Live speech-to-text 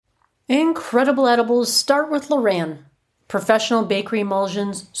Incredible edibles start with Loran. Professional bakery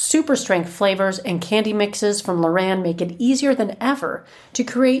emulsions, super strength flavors, and candy mixes from Loran make it easier than ever to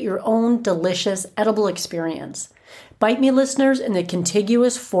create your own delicious edible experience. Bite Me listeners in the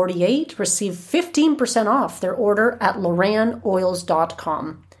contiguous 48 receive 15% off their order at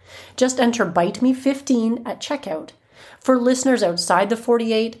loranoils.com. Just enter Bite Me 15 at checkout. For listeners outside the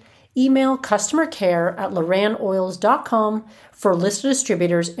 48, email customer care at loranoils.com for a list of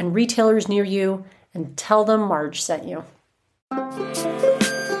distributors and retailers near you and tell them Marge sent you.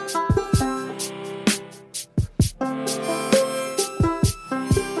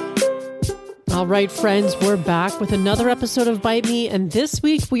 All right, friends, we're back with another episode of Bite Me, and this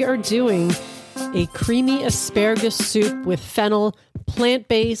week we are doing a creamy asparagus soup with fennel,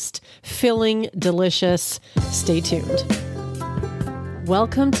 plant-based, filling, delicious. Stay tuned.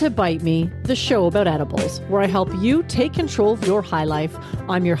 Welcome to Bite Me, the show about edibles, where I help you take control of your high life.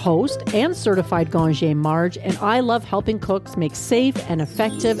 I'm your host and certified Ganger Marge, and I love helping cooks make safe and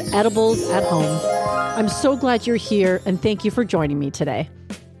effective edibles at home. I'm so glad you're here, and thank you for joining me today.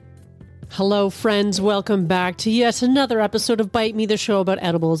 Hello, friends. Welcome back to yet another episode of Bite Me, the show about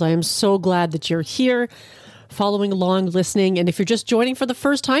edibles. I am so glad that you're here, following along, listening. And if you're just joining for the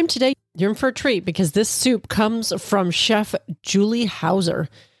first time today, you're in for a treat because this soup comes from Chef Julie Hauser,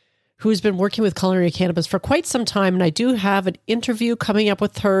 who's been working with culinary cannabis for quite some time. And I do have an interview coming up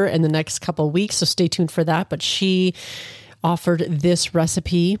with her in the next couple of weeks, so stay tuned for that. But she offered this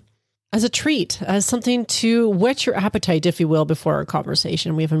recipe as a treat, as something to whet your appetite, if you will, before our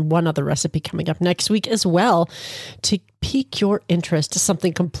conversation. We have one other recipe coming up next week as well to pique your interest.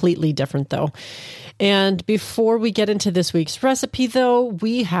 Something completely different, though. And before we get into this week's recipe, though,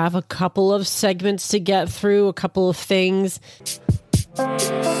 we have a couple of segments to get through, a couple of things.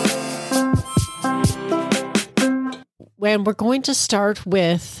 And we're going to start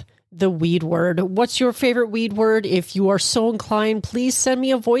with the weed word. What's your favorite weed word? If you are so inclined, please send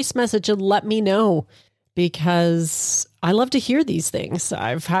me a voice message and let me know, because I love to hear these things.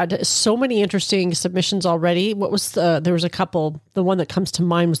 I've had so many interesting submissions already. There was a couple. The one that comes to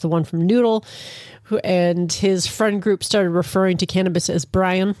mind was the one from Noodle, and his friend group started referring to cannabis as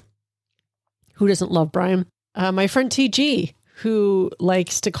Brian. Who doesn't love Brian? My friend TG, who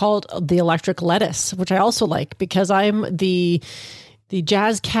likes to call it the electric lettuce, which I also like because I'm the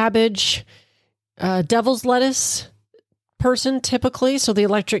jazz cabbage, devil's lettuce person typically. So the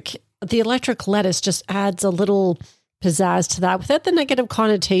electric lettuce just adds a little pizzazz to that without the negative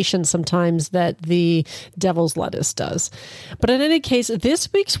connotation sometimes that the devil's lettuce does. But in any case, this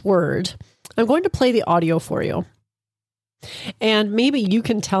week's word, I'm going to play the audio for you. And maybe you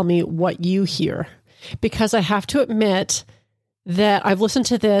can tell me what you hear, because I have to admit that I've listened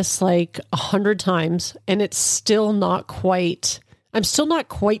to this like 100 times and it's still not quite... I'm still not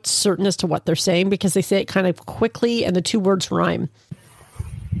quite certain as to what they're saying because they say it kind of quickly and the two words rhyme.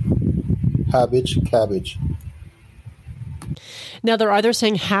 Cabbage, cabbage. Now they're either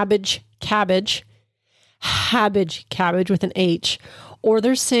saying habbage, cabbage with an H, or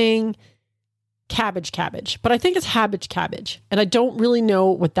they're saying cabbage. But I think it's cabbage. And I don't really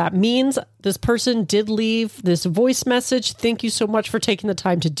know what that means. This person did leave this voice message. Thank you so much for taking the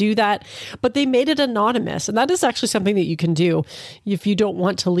time to do that. But they made it anonymous. And that is actually something that you can do. If you don't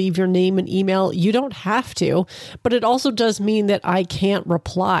want to leave your name and email, you don't have to. But it also does mean that I can't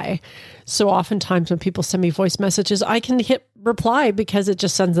reply. So oftentimes when people send me voice messages, I can hit reply because it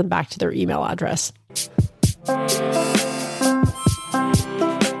just sends them back to their email address.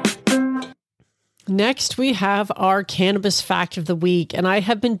 Next, we have our cannabis fact of the week, and I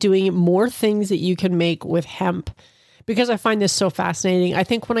have been doing more things that you can make with hemp because I find this so fascinating. I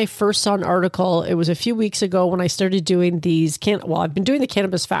think when I first saw an article, it was a few weeks ago when I started doing these, I've been doing the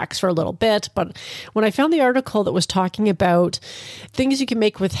cannabis facts for a little bit, but when I found the article that was talking about things you can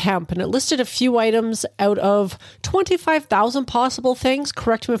make with hemp, and it listed a few items out of 25,000 possible things.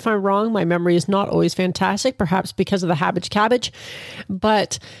 Correct me if I'm wrong. My memory is not always fantastic, perhaps because of the cabbage,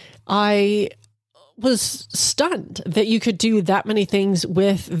 but I was stunned that you could do that many things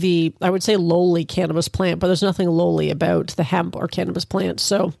with the, I would say, lowly cannabis plant, but there's nothing lowly about the hemp or cannabis plant.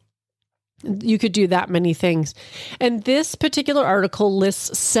 So you could do that many things. And this particular article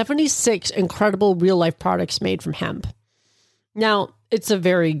lists 76 incredible real life products made from hemp. Now, it's a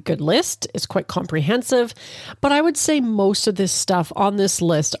very good list. It's quite comprehensive, but I would say most of this stuff on this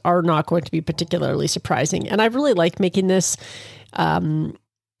list are not going to be particularly surprising. And I really like making this. I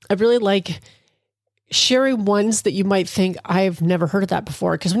really like sharing ones that you might think, I've never heard of that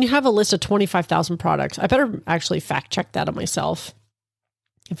before. Because when you have a list of 25,000 products, I better actually fact check that on myself.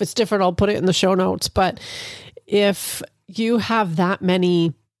 If it's different, I'll put it in the show notes. But if you have that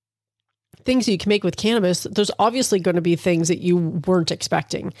many things that you can make with cannabis, there's obviously going to be things that you weren't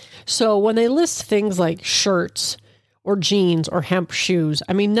expecting. So when they list things like shirts or jeans or hemp shoes,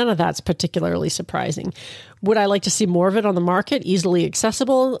 I mean, none of that's particularly surprising. Would I like to see more of it on the market, easily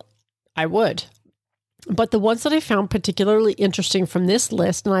accessible? I would. But the ones that I found particularly interesting from this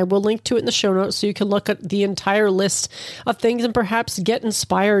list, and I will link to it in the show notes so you can look at the entire list of things and perhaps get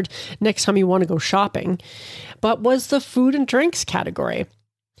inspired next time you want to go shopping, but was the food and drinks category.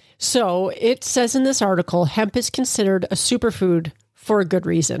 So it says in this article, hemp is considered a superfood for a good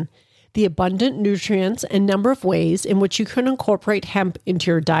reason. The abundant nutrients and number of ways in which you can incorporate hemp into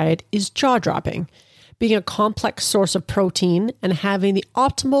your diet is jaw-dropping. Being a complex source of protein and having the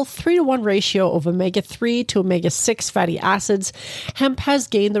optimal 3-to-1 ratio of omega-3 to omega-6 fatty acids, hemp has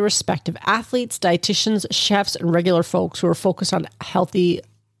gained the respect of athletes, dietitians, chefs, and regular folks who are focused on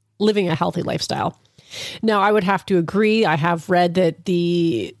living a healthy lifestyle. Now, I would have to agree. I have read that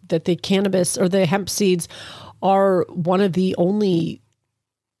the cannabis or the hemp seeds are one of the only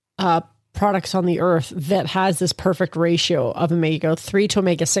products on the earth that has this perfect ratio of omega-3 to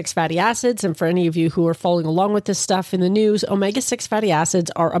omega-6 fatty acids. And for any of you who are following along with this stuff in the news, omega-6 fatty acids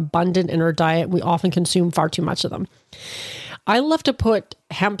are abundant in our diet. We often consume far too much of them. I love to put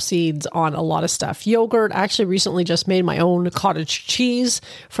hemp seeds on a lot of stuff. Yogurt. I actually recently just made my own cottage cheese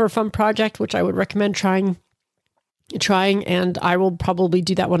for a fun project, which I would recommend trying, and I will probably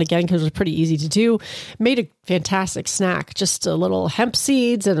do that one again because it was pretty easy to do. Made a fantastic snack, just a little hemp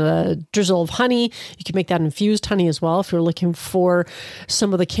seeds and a drizzle of honey. You can make that infused honey as well if you're looking for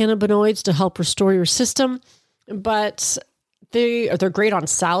some of the cannabinoids to help restore your system. But they're great on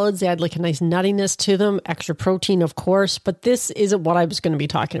salads. They add like a nice nuttiness to them, extra protein, of course. But this isn't what I was going to be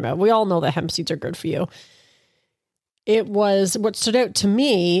talking about. We all know that hemp seeds are good for you. It was what stood out to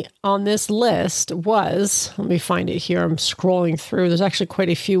me on this list was, let me find it here. I'm scrolling through. There's actually quite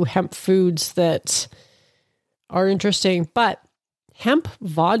a few hemp foods that are interesting, but hemp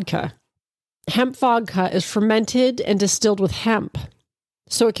vodka. Hemp vodka is fermented and distilled with hemp,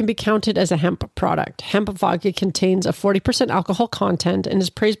 so it can be counted as a hemp product. Hemp vodka contains a 40% alcohol content and is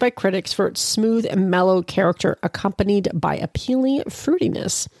praised by critics for its smooth and mellow character, accompanied by appealing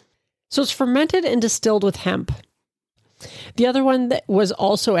fruitiness. So it's fermented and distilled with hemp. The other one that was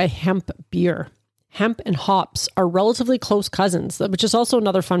also a hemp beer. Hemp and hops are relatively close cousins, which is also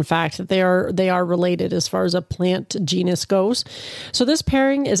another fun fact that they are related as far as a plant genus goes. So this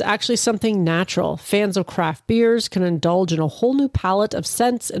pairing is actually something natural. Fans of craft beers can indulge in a whole new palette of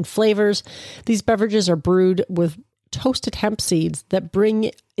scents and flavors. These beverages are brewed with toasted hemp seeds that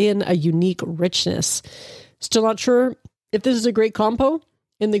bring in a unique richness. Still not sure if this is a great combo?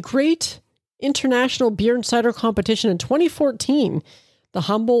 In the Great International Beer and Cider Competition in 2014, the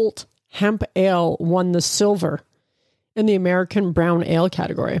Humboldt Hemp Ale won the silver in the American Brown Ale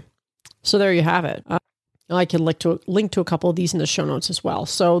category. So there you have it. I can link to a couple of these in the show notes as well.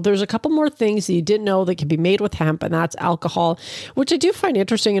 So there's a couple more things that you didn't know that can be made with hemp, and that's alcohol, which I do find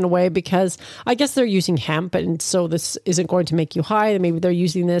interesting in a way because I guess they're using hemp, and so this isn't going to make you high. Maybe they're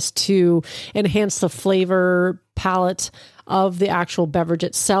using this to enhance the flavor palette of the actual beverage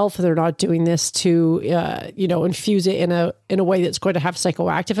itself. They're not doing this to, infuse it in a way that's going to have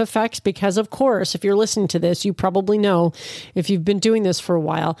psychoactive effects. Because of course, if you're listening to this, you probably know, if you've been doing this for a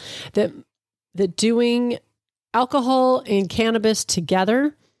while, that doing alcohol and cannabis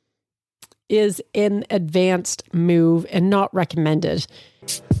together is an advanced move and not recommended.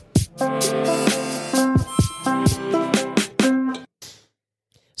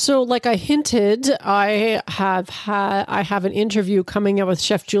 So like I hinted, I have an interview coming up with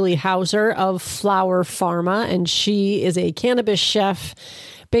Chef Julie Hauser of Flower Pharma, and she is a cannabis chef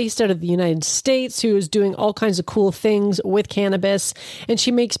based out of the United States who is doing all kinds of cool things with cannabis, and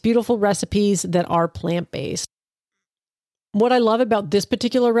she makes beautiful recipes that are plant-based. What I love about this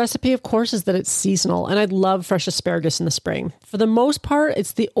particular recipe, of course, is that it's seasonal, and I love fresh asparagus in the spring. For the most part,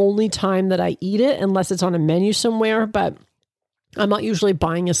 it's the only time that I eat it, unless it's on a menu somewhere, but I'm not usually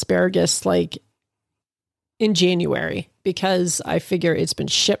buying asparagus like in January because I figure it's been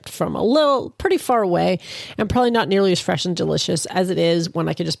shipped from pretty far away and probably not nearly as fresh and delicious as it is when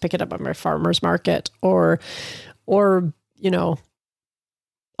I can just pick it up at my farmer's market or Ontario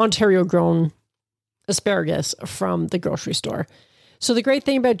grown asparagus from the grocery store. So the great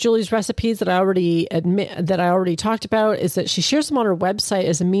thing about Julie's recipes that I already talked about is that she shares them on her website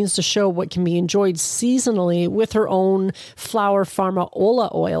as a means to show what can be enjoyed seasonally with her own Flower Pharma Ola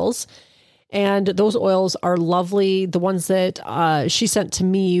oils. And those oils are lovely. The ones that she sent to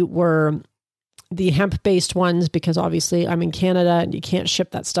me were the hemp-based ones because obviously I'm in Canada and you can't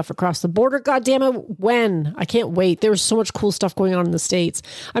ship that stuff across the border. God damn it, when? I can't wait. There's so much cool stuff going on in the States.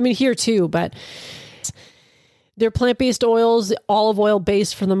 I mean, here too, but they're plant-based oils, olive oil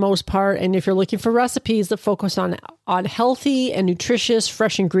based for the most part. And if you're looking for recipes that focus on healthy and nutritious,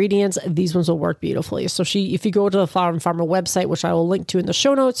 fresh ingredients, these ones will work beautifully. So if you go to the Flower and Farmer website, which I will link to in the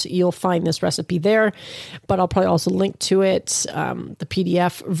show notes, you'll find this recipe there. But I'll probably also link to it, the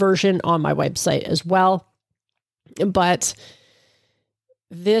PDF version on my website as well. But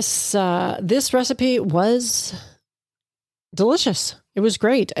this recipe was delicious. It was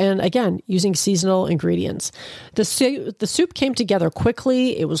great. And again, using seasonal ingredients. The soup came together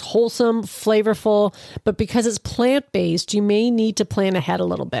quickly. It was wholesome, flavorful, but because it's plant-based, you may need to plan ahead a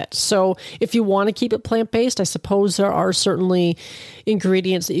little bit. So if you want to keep it plant-based, I suppose there are certainly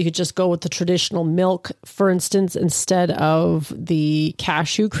ingredients that you could just go with the traditional milk, for instance, instead of the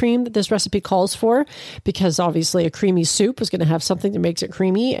cashew cream that this recipe calls for, because obviously a creamy soup is going to have something that makes it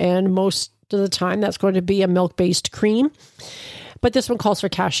creamy. And most of the time that's going to be a milk-based cream. But this one calls for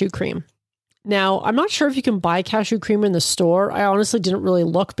cashew cream. Now, I'm not sure if you can buy cashew cream in the store. I honestly didn't really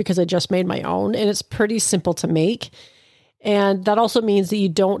look because I just made my own, and it's pretty simple to make. And that also means that you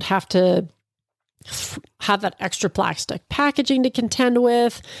don't have to have that extra plastic packaging to contend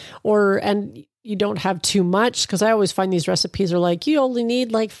with, and you don't have too much, because I always find these recipes are like, you only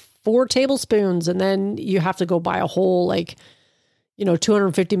need like 4 tablespoons, and then you have to go buy a whole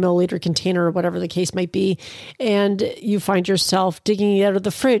 250 milliliter container or whatever the case might be. And you find yourself digging it out of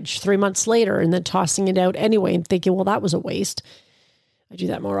the fridge 3 months later and then tossing it out anyway and thinking, well, that was a waste. I do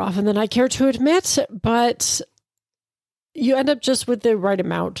that more often than I care to admit, but you end up just with the right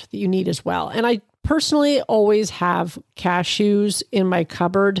amount that you need as well. And I personally always have cashews in my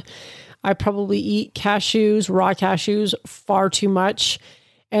cupboard. I probably eat raw cashews, far too much.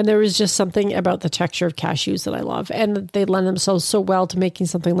 And there is just something about the texture of cashews that I love. And they lend themselves so well to making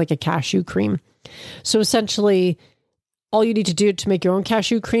something like a cashew cream. So essentially, all you need to do to make your own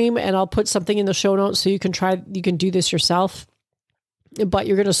cashew cream, and I'll put something in the show notes so you can do this yourself. But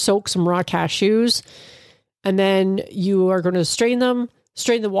you're going to soak some raw cashews, and then you are going to strain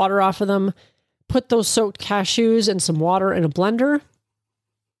the water off of them, put those soaked cashews and some water in a blender,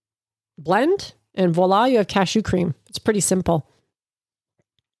 blend, and voila, you have cashew cream. It's pretty simple.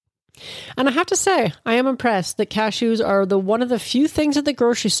 And I have to say, I am impressed that cashews are one of the few things at the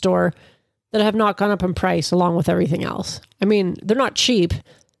grocery store that have not gone up in price along with everything else. I mean, they're not cheap,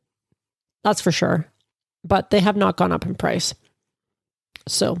 that's for sure, but they have not gone up in price.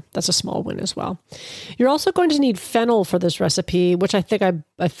 So that's a small win as well. You're also going to need fennel for this recipe, which I think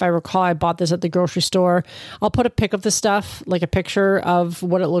if I recall, I bought this at the grocery store. I'll put a pic of the stuff, like a picture of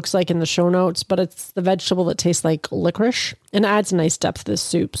what it looks like in the show notes, but it's the vegetable that tastes like licorice and adds a nice depth to this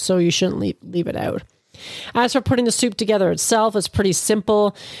soup. So you shouldn't leave it out. As for putting the soup together itself, it's pretty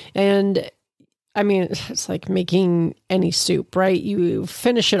simple. And I mean, it's like making any soup, right? You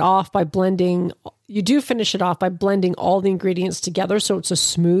finish it off by blending all the ingredients together so it's a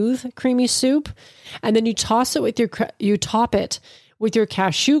smooth, creamy soup. And then you top it with your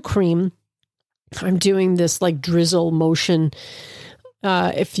cashew cream. I'm doing this like drizzle motion,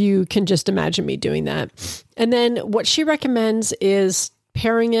 if you can just imagine me doing that. And then what she recommends is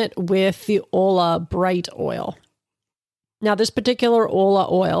pairing it with the Ola Bright oil. Now, this particular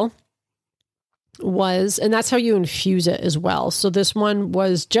Ola oil and that's how you infuse it as well. So this one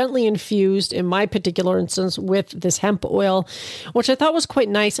was gently infused in my particular instance with this hemp oil, which I thought was quite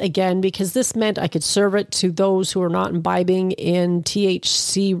nice again, because this meant I could serve it to those who are not imbibing in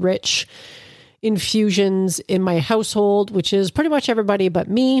THC rich infusions in my household, which is pretty much everybody but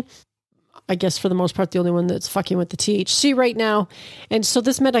me. I guess for the most part, the only one that's fucking with the THC right now. And so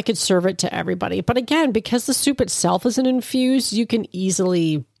this meant I could serve it to everybody. But again, because the soup itself isn't infused, you can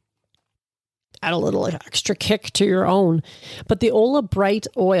easily add a little extra kick to your own. But the Ola Bright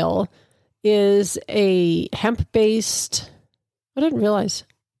oil is a hemp-based, I didn't realize,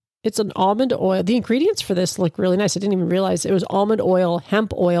 it's an almond oil. The ingredients for this look really nice. I didn't even realize it was almond oil,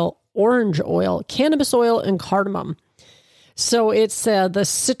 hemp oil, orange oil, cannabis oil, and cardamom. So it's the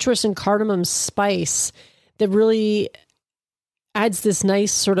citrus and cardamom spice that really adds this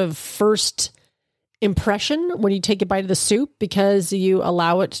nice sort of first impression when you take a bite of the soup, because you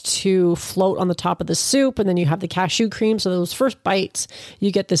allow it to float on the top of the soup, and then you have the cashew cream. So those first bites,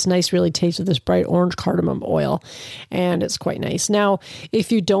 you get this nice, really taste of this bright orange cardamom oil, and it's quite nice. Now,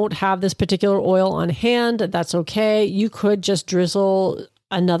 if you don't have this particular oil on hand, that's okay. You could just drizzle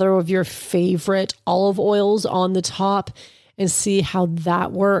another of your favorite olive oils on the top and see how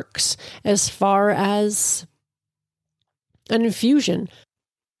that works as far as an infusion.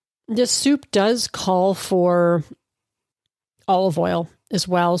 this soup does call for olive oil as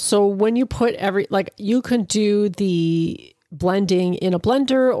well. So when you put you can do the blending in a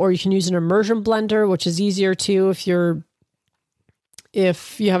blender, or you can use an immersion blender, which is easier too if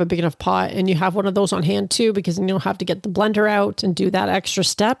you have a big enough pot and you have one of those on hand too, because you don't have to get the blender out and do that extra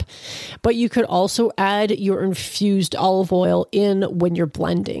step. But you could also add your infused olive oil in when you're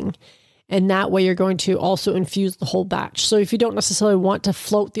blending. And that way you're going to also infuse the whole batch. So if you don't necessarily want to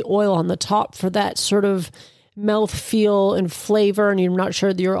float the oil on the top for that sort of mouthfeel and flavor, and you're not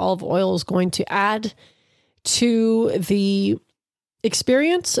sure that your olive oil is going to add to the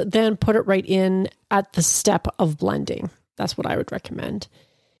experience, then put it right in at the step of blending. That's what I would recommend.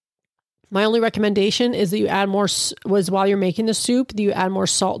 My only recommendation is that you add while you're making the soup, that you add more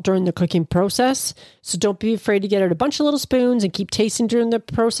salt during the cooking process. So don't be afraid to get out a bunch of little spoons and keep tasting during the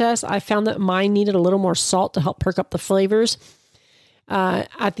process. I found that mine needed a little more salt to help perk up the flavors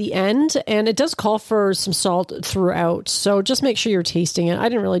at the end. And it does call for some salt throughout. So just make sure you're tasting it. I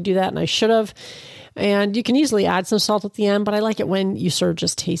didn't really do that, and I should have. And you can easily add some salt at the end, but I like it when you sort of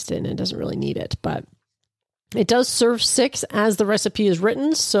just taste it and it doesn't really need it. But it does serve 6 as the recipe is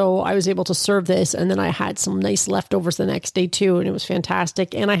written. So I was able to serve this, and then I had some nice leftovers the next day too, and it was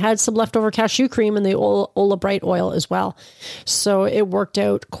fantastic. And I had some leftover cashew cream and the Ola Bright oil as well. So it worked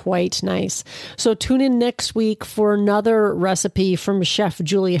out quite nice. So tune in next week for another recipe from Chef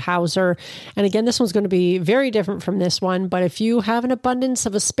Julie Hauser. And again, this one's going to be very different from this one, but if you have an abundance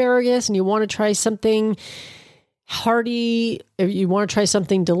of asparagus and you want to try something hearty, if you want to try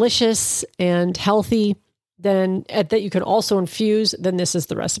something delicious and healthy, then that you can also infuse, then this is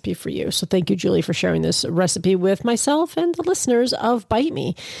the recipe for you. So thank you, Julie, for sharing this recipe with myself and the listeners of Bite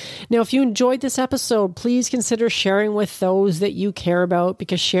Me. Now, if you enjoyed this episode, please consider sharing with those that you care about,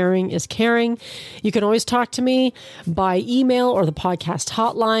 because sharing is caring. You can always talk to me by email or the podcast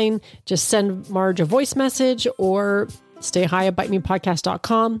hotline. Just send Marge a voice message or stay high at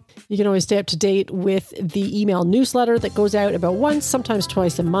bitemepodcast.com. You can always stay up to date with the email newsletter that goes out about once, sometimes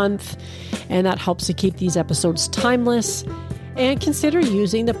twice a month. And that helps to keep these episodes timeless. And consider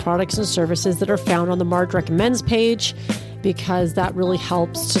using the products and services that are found on the Marge Recommends page, because that really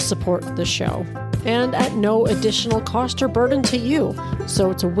helps to support the show. And at no additional cost or burden to you.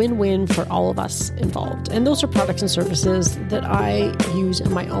 So it's a win-win for all of us involved. And those are products and services that I use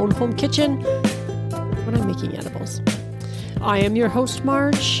in my own home kitchen when I'm making edibles. I am your host,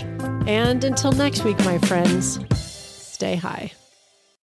 Marge, and until next week, my friends, stay high.